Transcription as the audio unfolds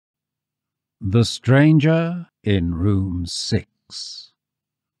The Stranger in Room 6.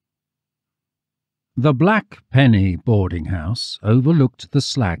 The Black Penny boarding house overlooked the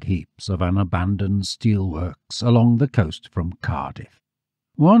slag heaps of an abandoned steelworks along the coast from Cardiff.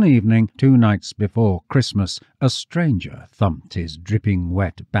 One evening, 2 nights before Christmas, a stranger thumped his dripping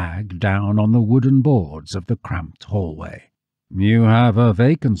wet bag down on the wooden boards of the cramped hallway. "You have a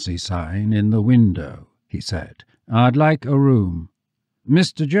vacancy sign in the window," he said. "I'd like a room."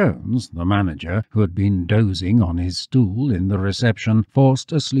 Mr. Jones, the manager, who had been dozing on his stool in the reception,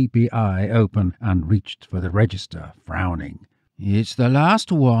 forced a sleepy eye open and reached for the register, frowning. "It's the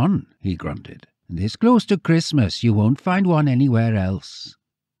last one," he grunted. "This close to Christmas you won't find one anywhere else."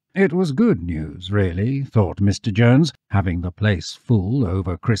 It was good news, really, thought Mr. Jones, having the place full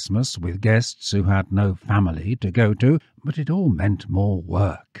over Christmas with guests who had no family to go to, but it all meant more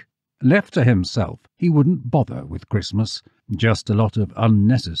work. Left to himself, he wouldn't bother with Christmas. Just a lot of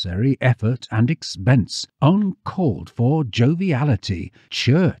unnecessary effort and expense, uncalled-for joviality,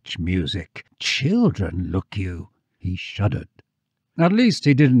 church music, children, look you. He shuddered. At least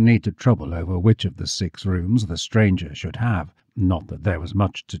he didn't need to trouble over which of the 6 rooms the stranger should have. Not that there was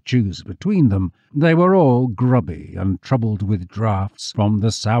much to choose between them. They were all grubby and troubled with draughts from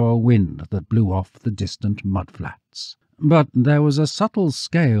the sour wind that blew off the distant mudflats. But there was a subtle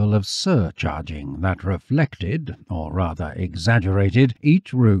scale of surcharging that reflected, or rather exaggerated,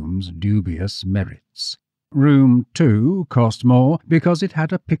 each room's dubious merits. Room 2 cost more because it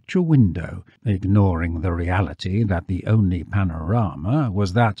had a picture window, ignoring the reality that the only panorama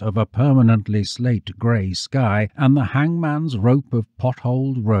was that of a permanently slate-grey sky and the hangman's rope of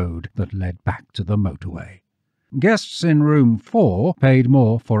potholed road that led back to the motorway. Guests in Room 4 paid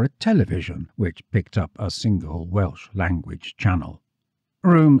more for a television, which picked up a single Welsh-language channel.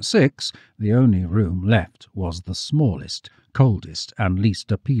 Room 6, the only room left, was the smallest, coldest, and least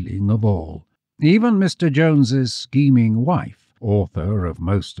appealing of all. Even Mr. Jones's scheming wife, author of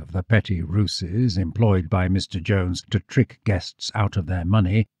most of the petty ruses employed by Mr. Jones to trick guests out of their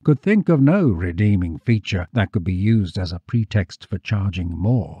money, could think of no redeeming feature that could be used as a pretext for charging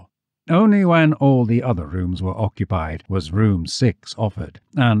more. Only when all the other rooms were occupied was Room 6 offered,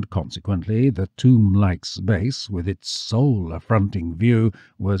 and consequently the tomb-like space with its soul-affronting view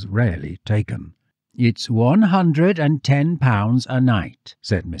was rarely taken. "It's £110 a night,"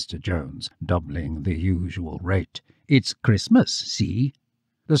 said Mr. Jones, doubling the usual rate. "It's Christmas, see?"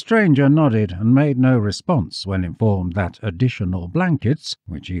 The stranger nodded and made no response when informed that additional blankets,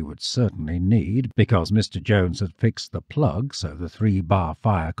 which he would certainly need because Mr. Jones had fixed the plug so the 3-bar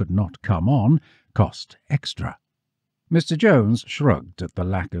fire could not come on, cost extra. Mr. Jones shrugged at the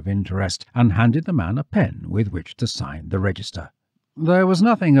lack of interest and handed the man a pen with which to sign the register. There was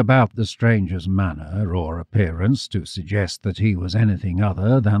nothing about the stranger's manner or appearance to suggest that he was anything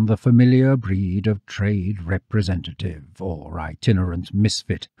other than the familiar breed of trade representative or itinerant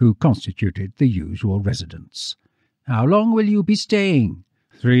misfit who constituted the usual residents. "How long will you be staying?"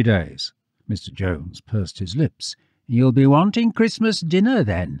 3 days. Mr. Jones pursed his lips. "You'll be wanting Christmas dinner,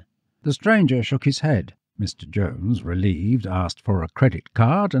 then?" The stranger shook his head. Mr. Jones, relieved, asked for a credit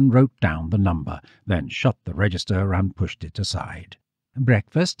card and wrote down the number, then shut the register and pushed it aside.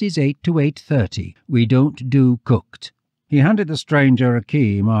 "Breakfast is 8 to 8:30. We don't do cooked." He handed the stranger a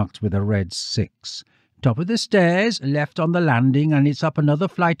key marked with a red 6. "Top of the stairs, left on the landing, and it's up another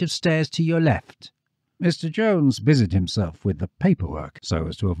flight of stairs to your left." Mr. Jones busied himself with the paperwork so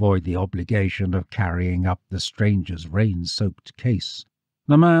as to avoid the obligation of carrying up the stranger's rain-soaked case.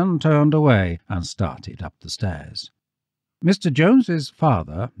 The man turned away and started up the stairs. Mr. Jones's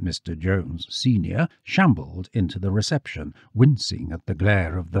father, Mr. Jones Senior, shambled into the reception, wincing at the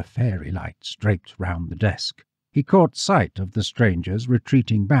glare of the fairy lights draped round the desk. He caught sight of the strangers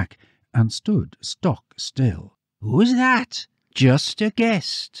retreating back and stood stock still. "Who's that?" "Just a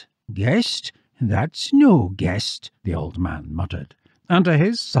guest." "Guest? That's no guest," the old man muttered. And to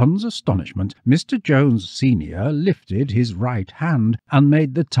his son's astonishment, Mr. Jones Senior lifted his right hand and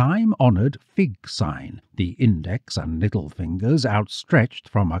made the time-honoured fig sign, the index and little fingers outstretched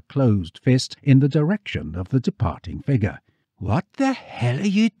from a closed fist in the direction of the departing figure. "What the hell are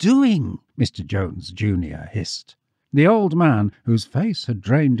you doing?" Mr. Jones Jr. hissed. The old man, whose face had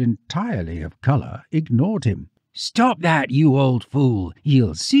drained entirely of colour, ignored him. "Stop that, you old fool!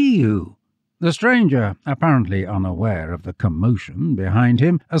 He'll see you!" The stranger, apparently unaware of the commotion behind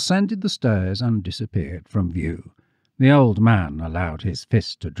him, ascended the stairs and disappeared from view. The old man allowed his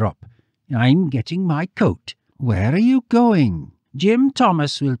fist to drop. "I'm getting my coat." "Where are you going?" "Jim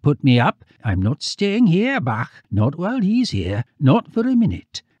Thomas will put me up. I'm not staying here, Bach. Not while he's here. Not for a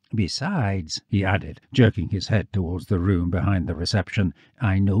minute." Besides," he added, jerking his head towards the room behind the reception,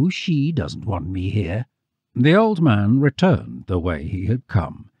 "I know she doesn't want me here." The old man returned the way he had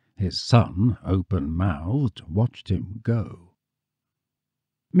come. His son, open-mouthed, watched him go.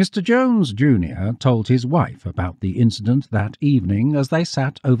 Mr. Jones Jr. told his wife about the incident that evening as they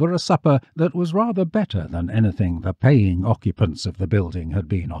sat over a supper that was rather better than anything the paying occupants of the building had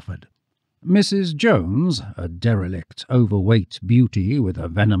been offered. Mrs. Jones, a derelict, overweight beauty with a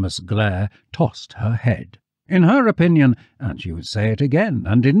venomous glare, tossed her head. In her opinion, and she would say it again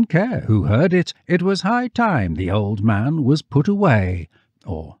and didn't care who heard it, it was high time the old man was put away,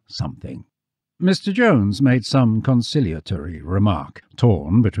 or something. Mr. Jones made some conciliatory remark,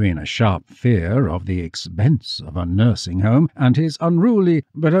 torn between a sharp fear of the expense of a nursing home and his unruly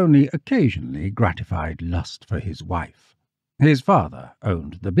but only occasionally gratified lust for his wife. His father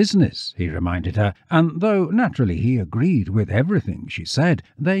owned the business, he reminded her, and though naturally he agreed with everything she said,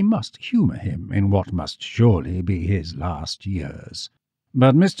 they must humour him in what must surely be his last years.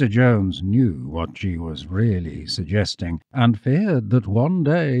 But Mr. Jones knew what she was really suggesting, and feared that one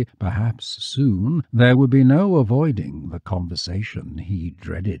day, perhaps soon, there would be no avoiding the conversation he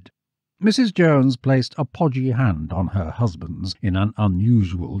dreaded. Mrs. Jones placed a podgy hand on her husband's in an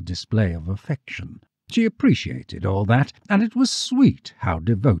unusual display of affection. She appreciated all that, and it was sweet how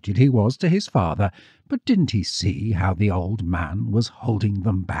devoted he was to his father, but didn't he see how the old man was holding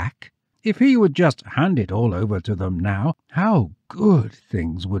them back? If he would just hand it all over to them now, how good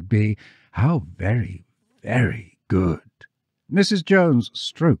things would be, how very, very good. Mrs. Jones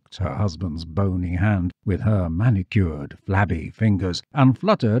stroked her husband's bony hand with her manicured, flabby fingers, and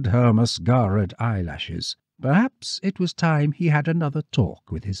fluttered her mascaraed eyelashes. Perhaps it was time he had another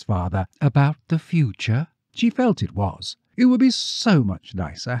talk with his father about the future. She felt it was. It would be so much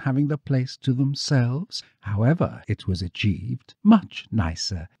nicer having the place to themselves, however it was achieved. Much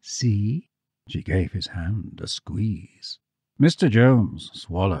nicer, see? She gave his hand a squeeze. Mr. Jones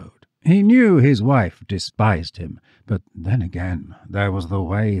swallowed. He knew his wife despised him, but then again there was the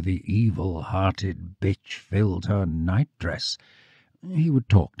way the evil-hearted bitch filled her nightdress. He would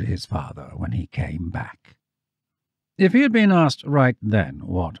talk to his father when he came back. If he had been asked right then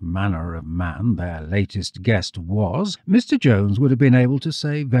what manner of man their latest guest was, Mr. Jones would have been able to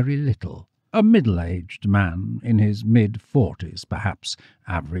say very little. A middle-aged man in his mid-40s, perhaps,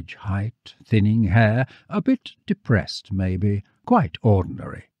 average height, thinning hair, a bit depressed maybe, quite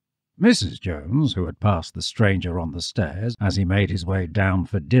ordinary. Mrs. Jones, who had passed the stranger on the stairs as he made his way down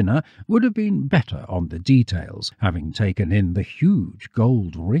for dinner, would have been better on the details, having taken in the huge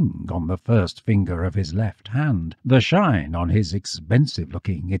gold ring on the first finger of his left hand, the shine on his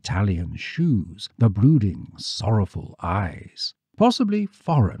expensive-looking Italian shoes, the brooding, sorrowful eyes. Possibly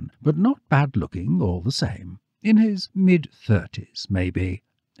foreign, but not bad-looking all the same. In his mid-30s, maybe.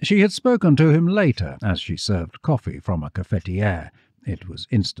 She had spoken to him later as she served coffee from a cafetiere. It was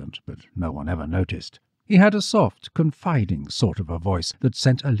instant, but no one ever noticed. He had a soft, confiding sort of a voice that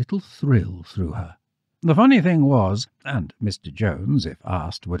sent a little thrill through her. The funny thing was, and Mr. Jones, if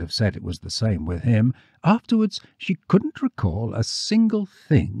asked, would have said it was the same with him, afterwards she couldn't recall a single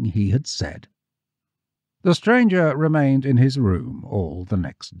thing he had said. The stranger remained in his room all the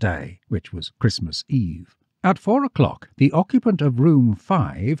next day, which was Christmas Eve. At 4 o'clock, the occupant of room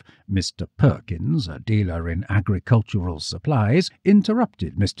 5, Mr. Perkins, a dealer in agricultural supplies,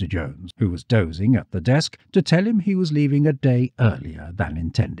 interrupted Mr. Jones, who was dozing at the desk, to tell him he was leaving a day earlier than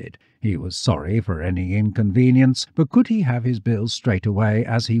intended. He was sorry for any inconvenience, but could he have his bill straight away,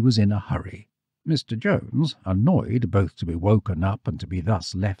 as he was in a hurry. Mr. Jones, annoyed both to be woken up and to be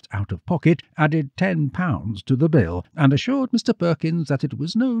thus left out of pocket, added £10 to the bill, and assured Mr. Perkins that it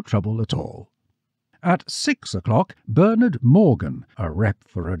was no trouble at all. At 6 o'clock, Bernard Morgan, a rep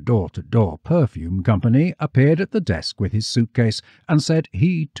for a door-to-door perfume company, appeared at the desk with his suitcase and said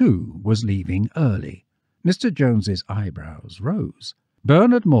he, too, was leaving early. Mr. Jones's eyebrows rose.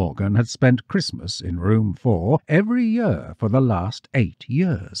 Bernard Morgan had spent Christmas in room 4 every year for the last 8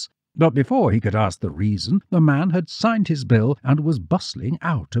 years. But before he could ask the reason, the man had signed his bill and was bustling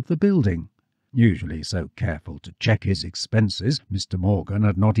out of the building. Usually so careful to check his expenses, Mr. Morgan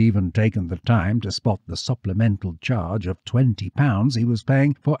had not even taken the time to spot the supplemental charge of £20 he was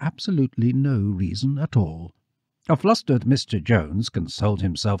paying for absolutely no reason at all. A flustered Mr. Jones consoled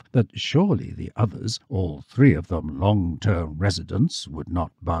himself that surely the others, all 3 of them long-term residents, would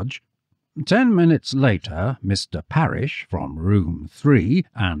not budge. 10 minutes later, Mr. Parrish, from room 3,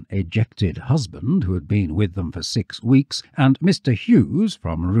 an ejected husband who had been with them for 6 weeks, and Mr. Hughes,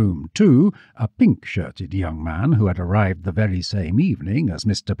 from room 2, a pink-shirted young man who had arrived the very same evening as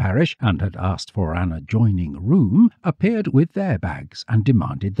Mr. Parrish and had asked for an adjoining room, appeared with their bags and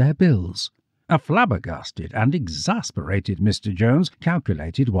demanded their bills. A flabbergasted and exasperated Mr. Jones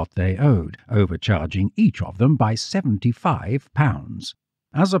calculated what they owed, overcharging each of them by £75.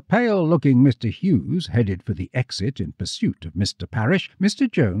 As a pale-looking Mr. Hughes headed for the exit in pursuit of Mr. Parrish, Mr.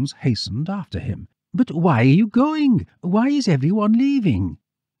 Jones hastened after him. "But why are you going? Why is everyone leaving?"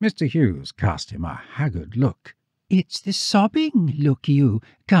 Mr. Hughes cast him a haggard look. "It's the sobbing, look you.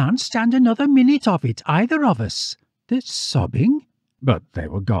 Can't stand another minute of it, either of us." "The sobbing?" But they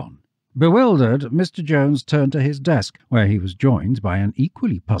were gone. Bewildered, Mr. Jones turned to his desk, where he was joined by an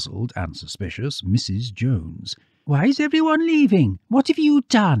equally puzzled and suspicious Mrs. Jones. "Why is everyone leaving? What have you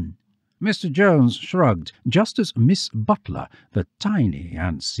done?" Mr. Jones shrugged, just as Miss Butler, the tiny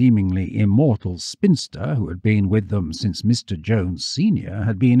and seemingly immortal spinster who had been with them since Mr. Jones senior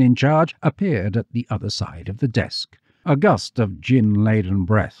had been in charge, appeared at the other side of the desk. A gust of gin-laden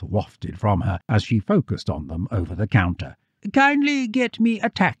breath wafted from her as she focused on them over the counter. "Kindly get me a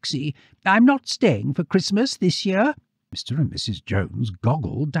taxi. I'm not staying for Christmas this year." Mr. and Mrs. Jones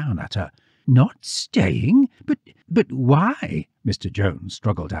goggled down at her. "Not staying? But why?" Mr. Jones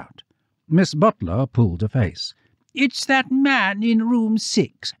struggled out. Miss Butler pulled a face. "It's that man in room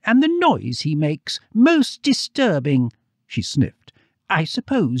 6, and the noise he makes. Most disturbing." She sniffed. "I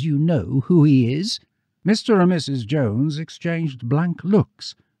suppose you know who he is?" Mr. and Mrs. Jones exchanged blank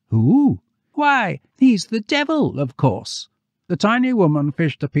looks. "Who?" "Why, he's the devil, of course." The tiny woman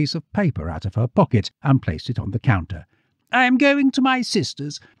fished a piece of paper out of her pocket and placed it on the counter. "I am going to my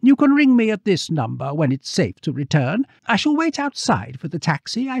sister's. You can ring me at this number when it's safe to return. I shall wait outside for the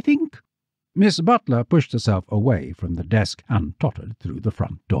taxi, I think." Miss Butler pushed herself away from the desk and tottered through the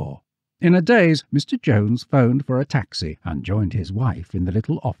front door. In a daze, Mr. Jones phoned for a taxi and joined his wife in the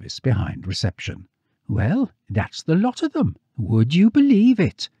little office behind reception. "Well, that's the lot of them. Would you believe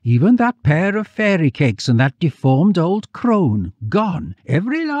it? Even that pair of fairy cakes and that deformed old crone, gone,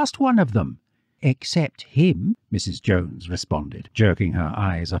 every last one of them." "Except him," Mrs. Jones responded, jerking her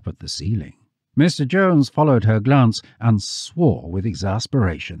eyes up at the ceiling. Mr. Jones followed her glance and swore with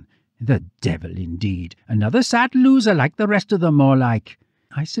exasperation. "The devil, indeed. Another sad loser like the rest of them, more like."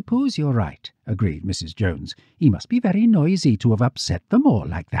 "I suppose you're right," agreed Mrs. Jones. "He must be very noisy to have upset them all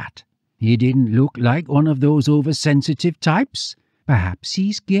like that." "He didn't look like one of those oversensitive types." "Perhaps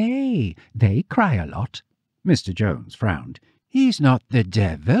he's gay. They cry a lot." Mr. Jones frowned. "He's not the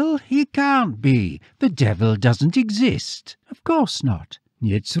devil. He can't be. The devil doesn't exist." "Of course not."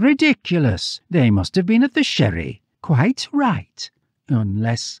 "It's ridiculous. They must have been at the sherry." "Quite right.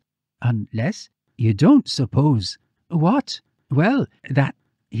 Unless... You don't suppose..." "What?" "Well, that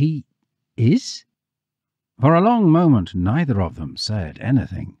he is." For a long moment neither of them said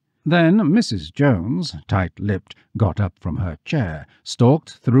anything. Then Mrs. Jones, tight-lipped, got up from her chair,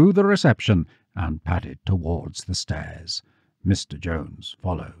 stalked through the reception, and padded towards the stairs. Mr. Jones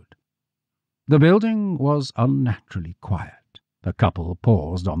followed. The building was unnaturally quiet. The couple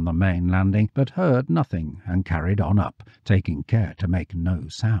paused on the main landing, but heard nothing, and carried on up, taking care to make no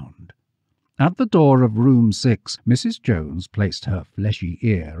sound. At the door of room 6, Mrs. Jones placed her fleshy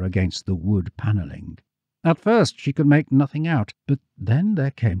ear against the wood panelling. At first she could make nothing out, but then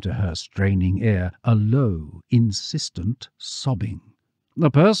there came to her straining ear a low, insistent sobbing. The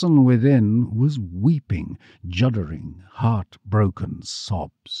person within was weeping, juddering, heart-broken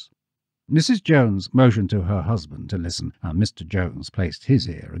sobs. Mrs. Jones motioned to her husband to listen, and Mr. Jones placed his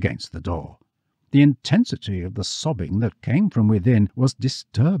ear against the door. The intensity of the sobbing that came from within was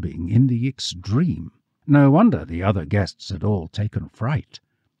disturbing in the extreme. No wonder the other guests had all taken fright.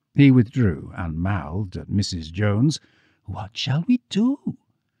 He withdrew and mouthed at Mrs. Jones, "What shall we do?"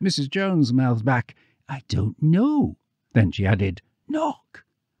 Mrs. Jones mouthed back, "I don't know." Then she added, "Knock."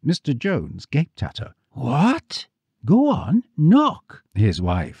 Mr. Jones gaped at her. "What?" "Go on, knock," his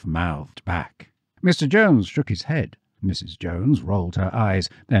wife mouthed back. Mr. Jones shook his head. Mrs. Jones rolled her eyes,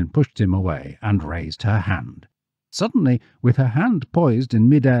 then pushed him away and raised her hand. Suddenly, with her hand poised in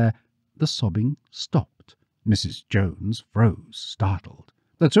mid-air, the sobbing stopped. Mrs. Jones froze, startled.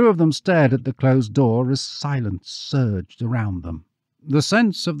 The two of them stared at the closed door as silence surged around them. The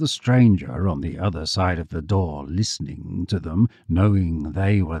sense of the stranger on the other side of the door listening to them, knowing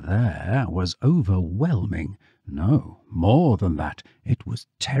they were there, was overwhelming. No, more than that, it was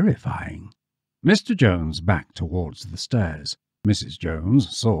terrifying. Mr. Jones backed towards the stairs. Mrs. Jones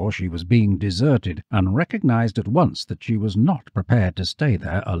saw she was being deserted and recognized at once that she was not prepared to stay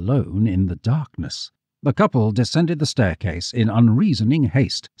there alone in the darkness. The couple descended the staircase in unreasoning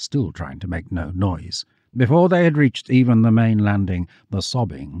haste, still trying to make no noise. Before they had reached even the main landing, the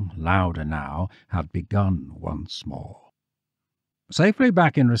sobbing, louder now, had begun once more. Safely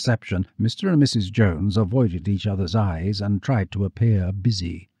back in reception, Mr. and Mrs. Jones avoided each other's eyes and tried to appear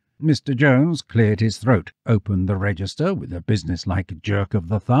busy. Mr. Jones cleared his throat, opened the register with a business-like jerk of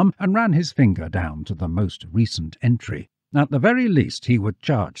the thumb, and ran his finger down to the most recent entry. At the very least, he would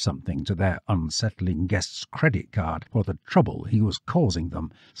charge something to their unsettling guest's credit card for the trouble he was causing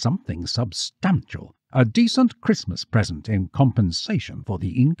them, something substantial, a decent Christmas present in compensation for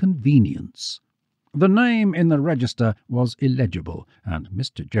the inconvenience. The name in the register was illegible, and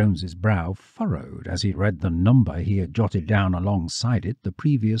Mr. Jones's brow furrowed as he read the number he had jotted down alongside it the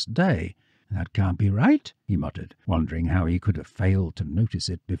previous day. "That can't be right," he muttered, wondering how he could have failed to notice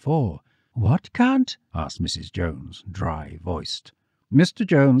it before. "What can't?" asked Mrs. Jones, dry-voiced. Mr.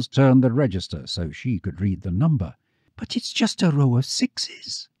 Jones turned the register so she could read the number. "But it's just a row of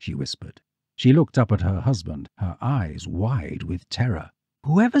sixes," she whispered. She looked up at her husband, her eyes wide with terror.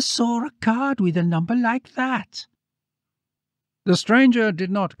 "Whoever saw a card with a number like that?" The stranger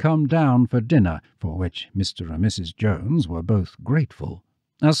did not come down for dinner, for which Mr. and Mrs. Jones were both grateful.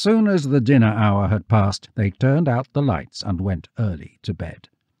 As soon as the dinner hour had passed, they turned out the lights and went early to bed.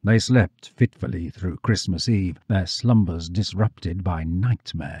 They slept fitfully through Christmas Eve, their slumbers disrupted by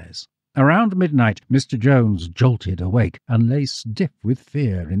nightmares. Around midnight, Mr. Jones jolted awake and lay stiff with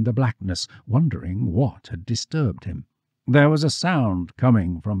fear in the blackness, wondering what had disturbed him. There was a sound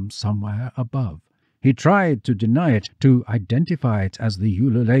coming from somewhere above. He tried to deny it, to identify it as the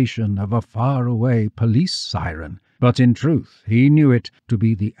ululation of a far-away police siren, but in truth he knew it to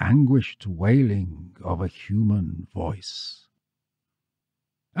be the anguished wailing of a human voice.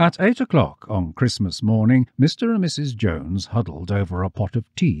 At 8 o'clock on Christmas morning, Mr. and Mrs. Jones huddled over a pot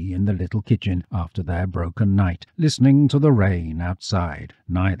of tea in the little kitchen after their broken night, listening to the rain outside,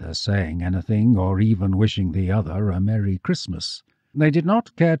 neither saying anything or even wishing the other a Merry Christmas. They did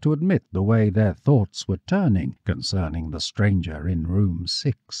not care to admit the way their thoughts were turning concerning the stranger in room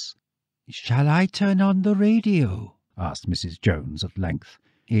 6. "Shall I turn on the radio?" asked Mrs. Jones at length.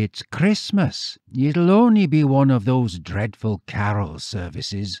 "It's Christmas. It'll only be one of those dreadful carol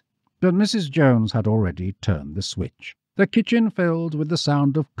services." But Mrs. Jones had already turned the switch. The kitchen filled with the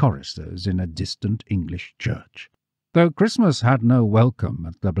sound of choristers in a distant English church. Though Christmas had no welcome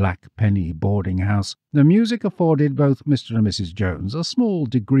at the Black Penny boarding house, the music afforded both Mr. and Mrs. Jones a small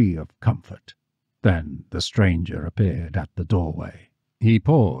degree of comfort. Then the stranger appeared at the doorway. He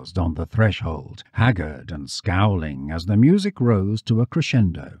paused on the threshold, haggard and scowling as the music rose to a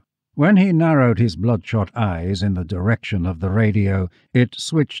crescendo. When he narrowed his bloodshot eyes in the direction of the radio, it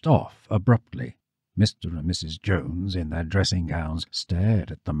switched off abruptly. Mr. and Mrs. Jones, in their dressing gowns, stared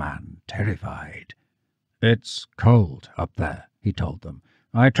at the man, terrified. "It's cold up there," he told them.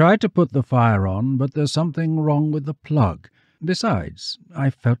 "I tried to put the fire on, but there's something wrong with the plug. Besides, I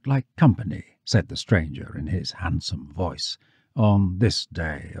felt like company," said the stranger in his handsome voice, "on this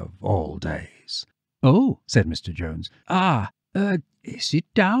day of all days." "Oh," said Mr. Jones.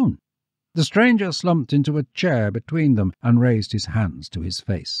 Sit down." The stranger slumped into a chair between them and raised his hands to his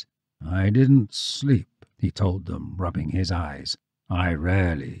face. "I didn't sleep," he told them, rubbing his eyes. "I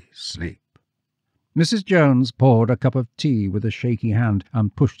rarely sleep." Mrs. Jones poured a cup of tea with a shaky hand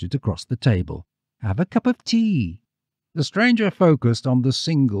and pushed it across the table. "Have a cup of tea." The stranger focused on the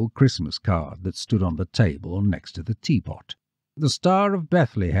single Christmas card that stood on the table next to the teapot. The Star of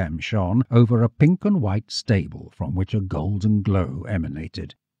Bethlehem shone over a pink and white stable from which a golden glow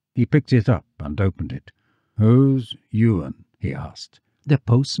emanated. He picked it up and opened it. "Who's Ewan?" he asked. "The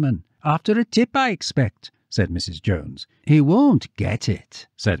postman. After a tip, I expect," said Mrs. Jones. "He won't get it,"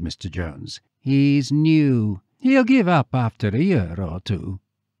 said Mr. Jones. "He's new. He'll give up after a year or two."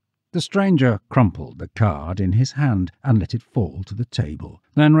 The stranger crumpled the card in his hand and let it fall to the table,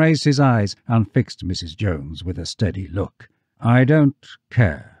 then raised his eyes and fixed Mrs. Jones with a steady look. "I don't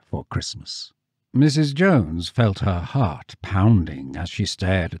care for Christmas." Mrs. Jones felt her heart pounding as she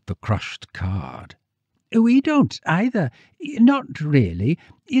stared at the crushed card. "We don't either. Not really.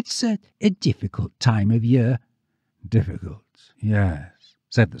 It's a difficult time of year." "Difficult, yes,"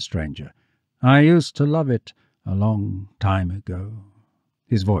 said the stranger. "I used to love it a long time ago."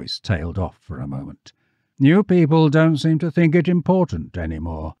 His voice tailed off for a moment. "You people don't seem to think it important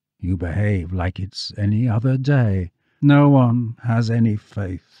anymore. You behave like it's any other day. No one has any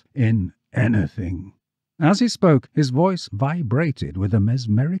faith in anything." As he spoke, his voice vibrated with a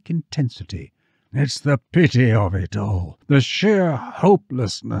mesmeric intensity. It's the pity of it all, the sheer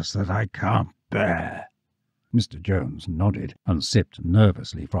hopelessness that I can't bear." Mr. Jones nodded and sipped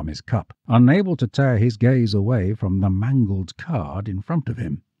nervously from his cup, unable to tear his gaze away from the mangled card in front of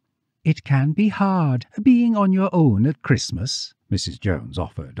him. "It can be hard, being on your own at Christmas," Mrs. Jones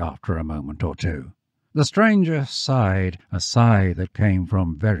offered after a moment or two. The stranger sighed, a sigh that came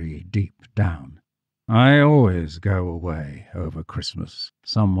from very deep down. "I always go away over Christmas,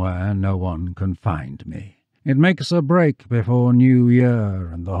 somewhere no one can find me. It makes a break before New Year,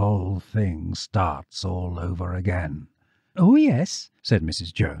 and the whole thing starts all over again." "Oh, yes," said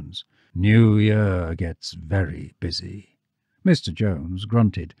Mrs. Jones. "New Year gets very busy." Mr. Jones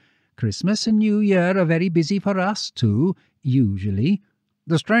grunted. "Christmas and New Year are very busy for us, too, usually."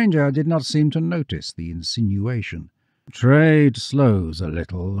 The stranger did not seem to notice the insinuation. "Trade slows a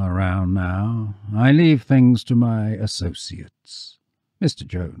little around now. I leave things to my associates." Mr.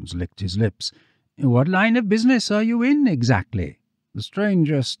 Jones licked his lips. "What line of business are you in, exactly?" The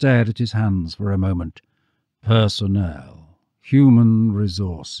stranger stared at his hands for a moment. "Personnel. Human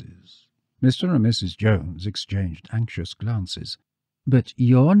resources." Mr. and Mrs. Jones exchanged anxious glances. "But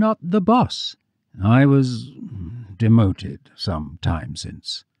you're not the boss." "I was demoted some time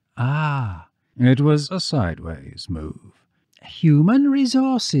since." "Ah." It was a sideways move. "Human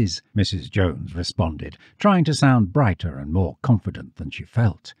resources," Mrs. Jones responded, trying to sound brighter and more confident than she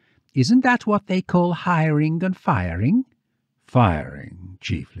felt. "Isn't that what they call hiring and firing?" "Firing,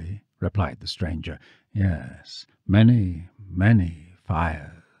 chiefly," replied the stranger. "Yes, many, many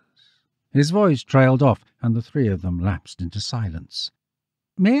fires." His voice trailed off, and the three of them lapsed into silence.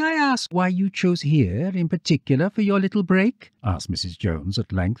 "May I ask why you chose here in particular for your little break?" asked Mrs. Jones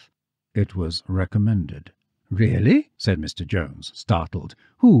at length. "It was recommended." "Really?" said Mr. Jones, startled.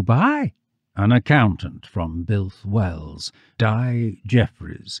 "Who by?" "An accountant from Bilth Wells, Di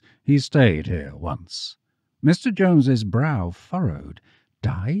Jeffries. He stayed here once." Mr. Jones's brow furrowed.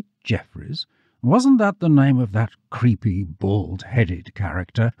 Di Jeffries? Wasn't that the name of that creepy, bald-headed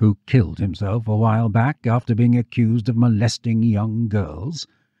character who killed himself a while back after being accused of molesting young girls?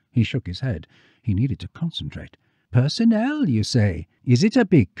 He shook his head. He needed to concentrate. "Personnel, you say? Is it a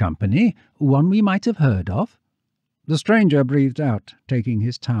big company? One we might have heard of?" The stranger breathed out, taking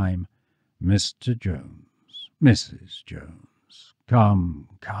his time. "Mr. Jones, Mrs. Jones, come,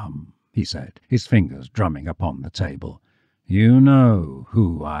 come," he said, his fingers drumming upon the table. "You know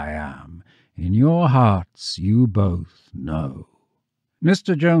who I am. In your hearts you both know."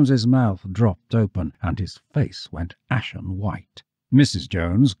 Mr. Jones's mouth dropped open, and his face went ashen white. Mrs.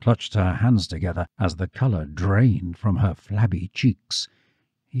 Jones clutched her hands together as the colour drained from her flabby cheeks.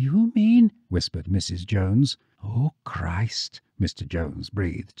 "You mean—" whispered Mrs. Jones. "Oh, Christ!" Mr. Jones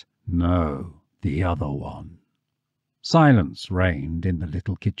breathed. "No, the other one." Silence reigned in the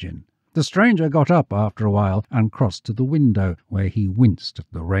little kitchen. The stranger got up after a while and crossed to the window, where he winced at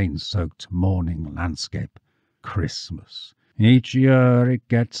the rain-soaked morning landscape. Christmas. Each year it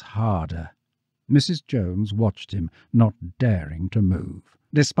gets harder. Mrs. Jones watched him, not daring to move.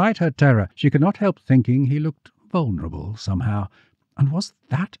 Despite her terror, she could not help thinking he looked vulnerable somehow. And was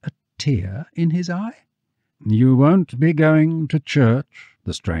that a tear in his eye? "You won't be going to church?"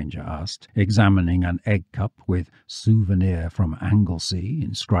 the stranger asked, examining an egg cup with "Souvenir from Anglesey"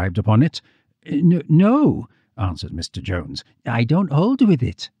 inscribed upon it. No," answered Mr. Jones. "I don't hold with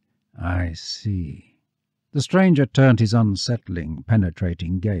it." "I see." The stranger turned his unsettling,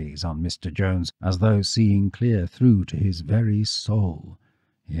 penetrating gaze on Mr. Jones, as though seeing clear through to his very soul.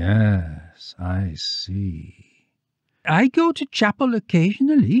 "Yes, I see." "I go to chapel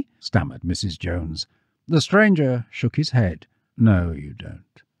occasionally," stammered Mrs. Jones. The stranger shook his head. "No, you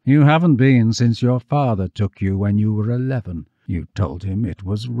don't. You haven't been since your father took you when you were 11. You told him it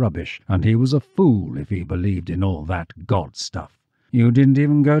was rubbish, and he was a fool if he believed in all that God stuff. You didn't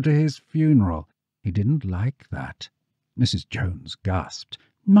even go to his funeral. He didn't like that." Mrs. Jones gasped.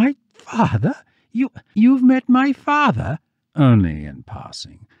 "My father? You've met my father?" "Only in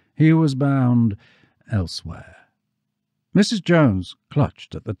passing. He was bound elsewhere." Mrs. Jones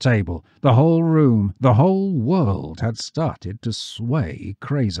clutched at the table. The whole room, the whole world had started to sway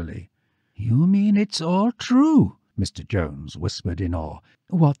crazily. "You mean it's all true?" Mr. Jones whispered in awe.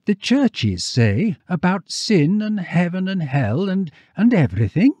 "What the churches say about sin and heaven and hell and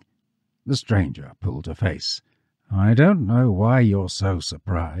everything?" The stranger pulled a face. "I don't know why you're so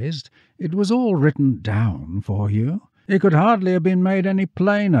surprised. It was all written down for you. It could hardly have been made any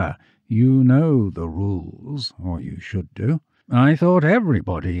plainer. You know the rules, or you should do. I thought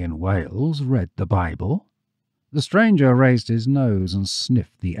everybody in Wales read the Bible." The stranger raised his nose and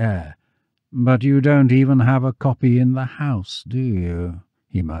sniffed the air. "But you don't even have a copy in the house, do you?"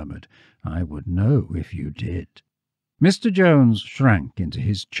 he murmured. "I would know if you did." Mr. Jones shrank into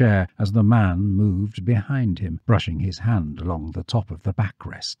his chair as the man moved behind him, brushing his hand along the top of the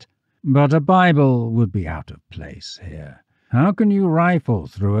backrest. "But a Bible would be out of place here. How can you rifle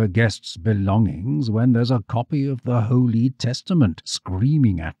through a guest's belongings when there's a copy of the Holy Testament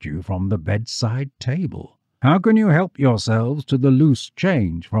screaming at you from the bedside table? How can you help yourselves to the loose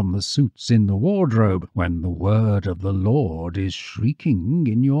change from the suits in the wardrobe when the word of the Lord is shrieking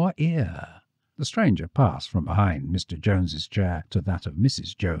in your ear?" The stranger passed from behind Mr. Jones's chair to that of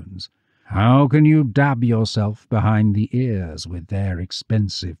Mrs. Jones. "How can you dab yourself behind the ears with their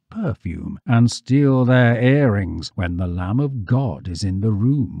expensive perfume and steal their earrings when the Lamb of God is in the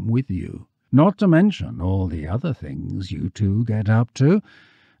room with you? Not to mention all the other things you two get up to.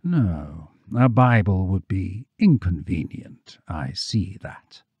 No, a Bible would be inconvenient. I see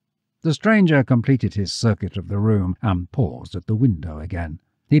that." The stranger completed his circuit of the room and paused at the window again.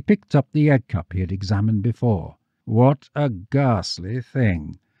 He picked up the egg cup he had examined before. "What a ghastly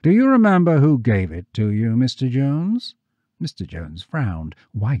thing! Do you remember who gave it to you, Mr. Jones?" Mr. Jones frowned,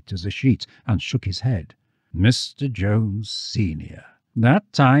 white as a sheet, and shook his head. "Mr. Jones, Senior.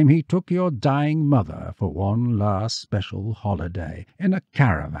 That time he took your dying mother for one last special holiday in a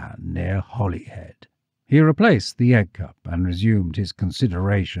caravan near Holyhead." He replaced the egg cup and resumed his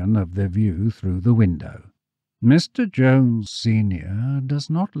consideration of the view through the window. "Mr. Jones, Senior, does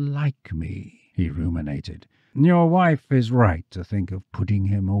not like me," he ruminated. "Your wife is right to think of putting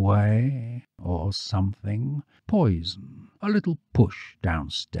him away, or something. Poison, a little push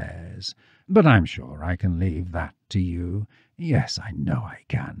downstairs. But I'm sure I can leave that to you. Yes, I know I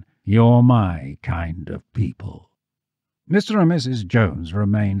can. You're my kind of people." Mr. and Mrs. Jones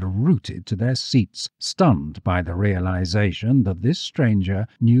remained rooted to their seats, stunned by the realization that this stranger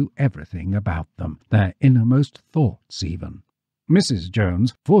knew everything about them, their innermost thoughts even. Mrs.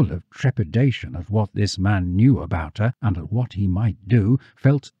 Jones, full of trepidation at what this man knew about her and at what he might do,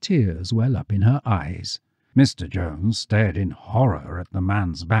 felt tears well up in her eyes. Mr. Jones stared in horror at the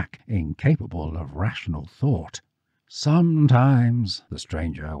man's back, incapable of rational thought. "Sometimes," the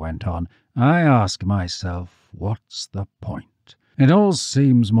stranger went on, "I ask myself, what's the point? It all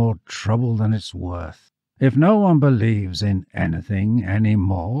seems more trouble than it's worth. If no one believes in anything any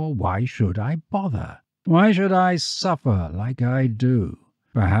more, why should I bother? Why should I suffer like I do?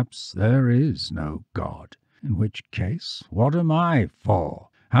 Perhaps there is no God, in which case what am I for?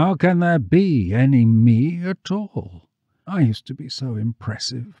 How can there be any me at all? I used to be so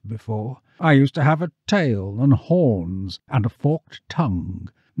impressive before. I used to have a tail and horns and a forked tongue.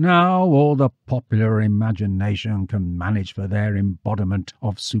 Now all the popular imagination can manage for their embodiment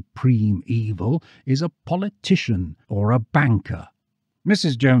of supreme evil is a politician or a banker."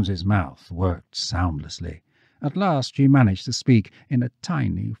 Mrs. Jones's mouth worked soundlessly. At last she managed to speak in a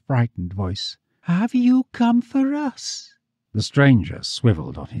tiny, frightened voice. "Have you come for us?" The stranger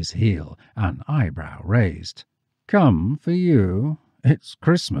swiveled on his heel, an eyebrow raised. "Come for you? It's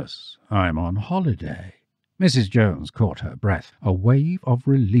Christmas. I'm on holiday." Mrs. Jones caught her breath, a wave of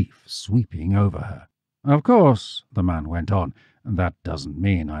relief sweeping over her. "Of course," the man went on, "that doesn't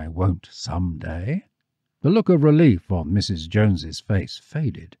mean I won't some day." The look of relief on Mrs. Jones's face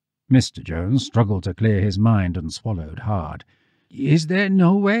faded. Mr. Jones struggled to clear his mind and swallowed hard. "Is there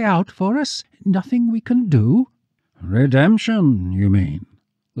no way out for us? Nothing we can do?" "Redemption, you mean?"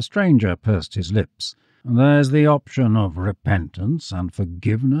 The stranger pursed his lips. "There's the option of repentance and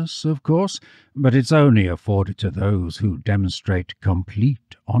forgiveness, of course, but it's only afforded to those who demonstrate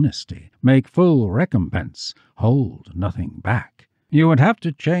complete honesty, make full recompense, hold nothing back. You would have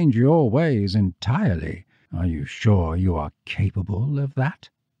to change your ways entirely. Are you sure you are capable of that?"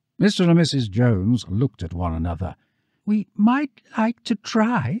 Mr. and Mrs. Jones looked at one another. "We might like to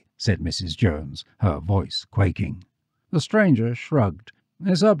try," said Mrs. Jones, her voice quaking. The stranger shrugged.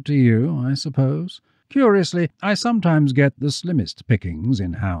 "It's up to you, I suppose. Curiously, I sometimes get the slimmest pickings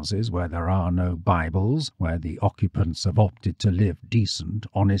in houses where there are no Bibles, where the occupants have opted to live decent,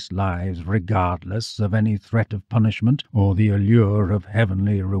 honest lives regardless of any threat of punishment or the allure of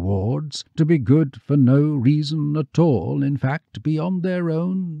heavenly rewards, to be good for no reason at all, in fact, beyond their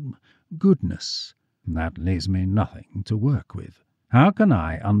own goodness. That leaves me nothing to work with. How can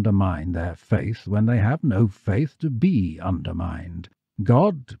I undermine their faith when they have no faith to be undermined?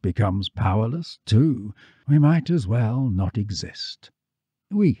 God becomes powerless, too. We might as well not exist."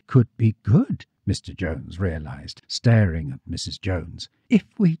 "We could be good," Mr. Jones realized, staring at Mrs. Jones. "If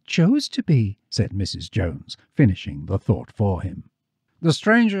we chose to be," said Mrs. Jones, finishing the thought for him. The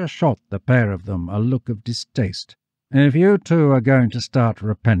stranger shot the pair of them a look of distaste. "If you two are going to start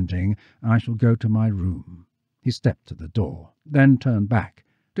repenting, I shall go to my room." He stepped to the door, then turned back.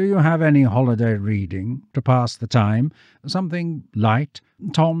 "Do you have any holiday reading to pass the time? Something light?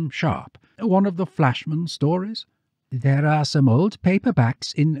 Tom Sharp? One of the Flashman stories?" "There are some old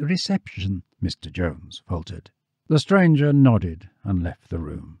paperbacks in reception," Mr. Jones faltered. The stranger nodded and left the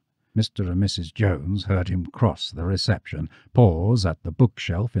room. Mr. and Mrs. Jones heard him cross the reception, pause at the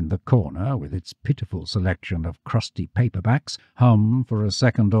bookshelf in the corner with its pitiful selection of crusty paperbacks, hum for a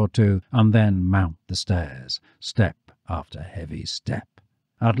second or two, and then mount the stairs, step after heavy step.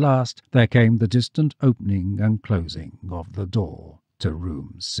 At last there came the distant opening and closing of the door to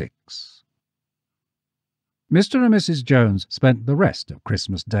room 6. Mr. and Mrs. Jones spent the rest of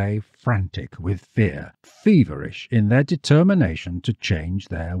Christmas Day frantic with fear, feverish in their determination to change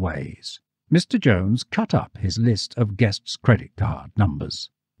their ways. Mr. Jones cut up his list of guests' credit card numbers.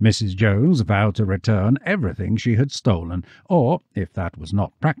 Mrs. Jones vowed to return everything she had stolen, or, if that was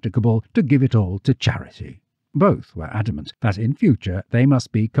not practicable, to give it all to charity. Both were adamant that in future they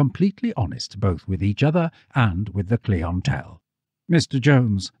must be completely honest both with each other and with the clientele. Mr.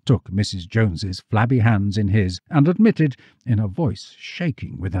 Jones took Mrs. Jones's flabby hands in his and admitted, in a voice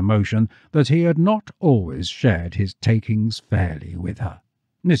shaking with emotion, that he had not always shared his takings fairly with her.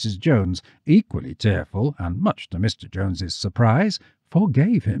 Mrs. Jones, equally tearful, and much to Mr. Jones's surprise,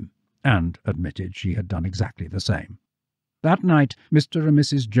 forgave him, and admitted she had done exactly the same. That night Mr. and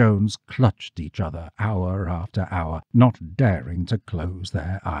Mrs. Jones clutched each other hour after hour, not daring to close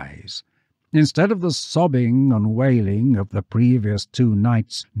their eyes. Instead of the sobbing and wailing of the previous 2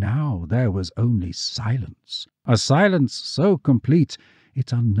 nights, now there was only silence, a silence so complete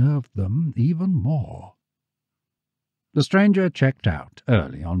it unnerved them even more. The stranger checked out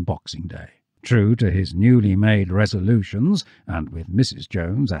early on Boxing Day. True to his newly made resolutions, and with Mrs.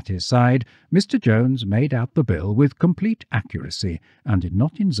 Jones at his side, Mr. Jones made out the bill with complete accuracy and did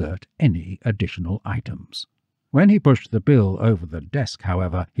not insert any additional items. When he pushed the bill over the desk,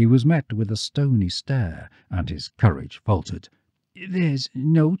 however, he was met with a stony stare, and his courage faltered. "There's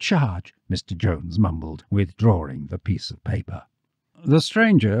no charge," Mr. Jones mumbled, withdrawing the piece of paper. The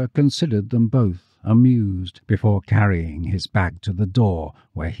stranger considered them both, amused, before carrying his bag to the door,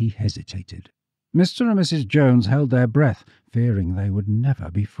 where he hesitated. Mr. and Mrs. Jones held their breath, fearing they would never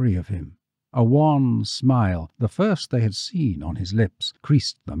be free of him. A wan smile, the first they had seen on his lips,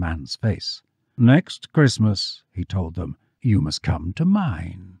 creased the man's face. "Next Christmas," he told them, "you must come to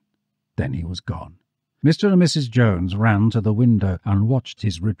mine." Then he was gone. Mr. and Mrs. Jones ran to the window and watched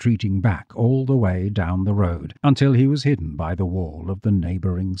his retreating back all the way down the road until he was hidden by the wall of the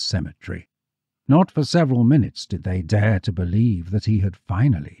neighbouring cemetery. Not for several minutes did they dare to believe that he had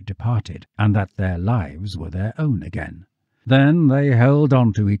finally departed, and that their lives were their own again. Then they held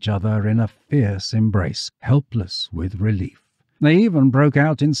on to each other in a fierce embrace, helpless with relief. They even broke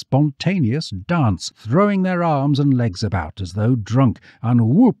out in spontaneous dance, throwing their arms and legs about as though drunk, and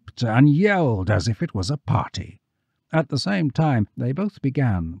whooped and yelled as if it was a party. At the same time, they both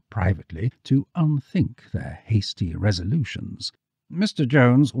began, privately, to unthink their hasty resolutions. Mr.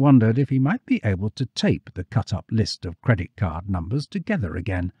 Jones wondered if he might be able to tape the cut-up list of credit card numbers together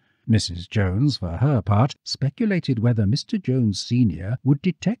again. Mrs. Jones, for her part, speculated whether Mr. Jones Senior would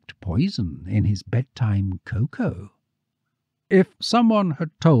detect poison in his bedtime cocoa. If someone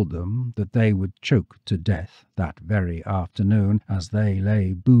had told them that they would choke to death that very afternoon as they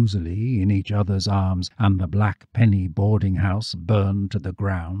lay boozily in each other's arms and the black penny boarding-house burned to the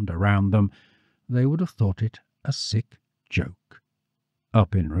ground around them, they would have thought it a sick joke.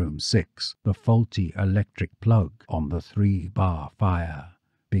 Up in room 6, the faulty electric plug on the 3-bar fire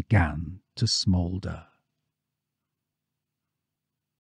began to smoulder.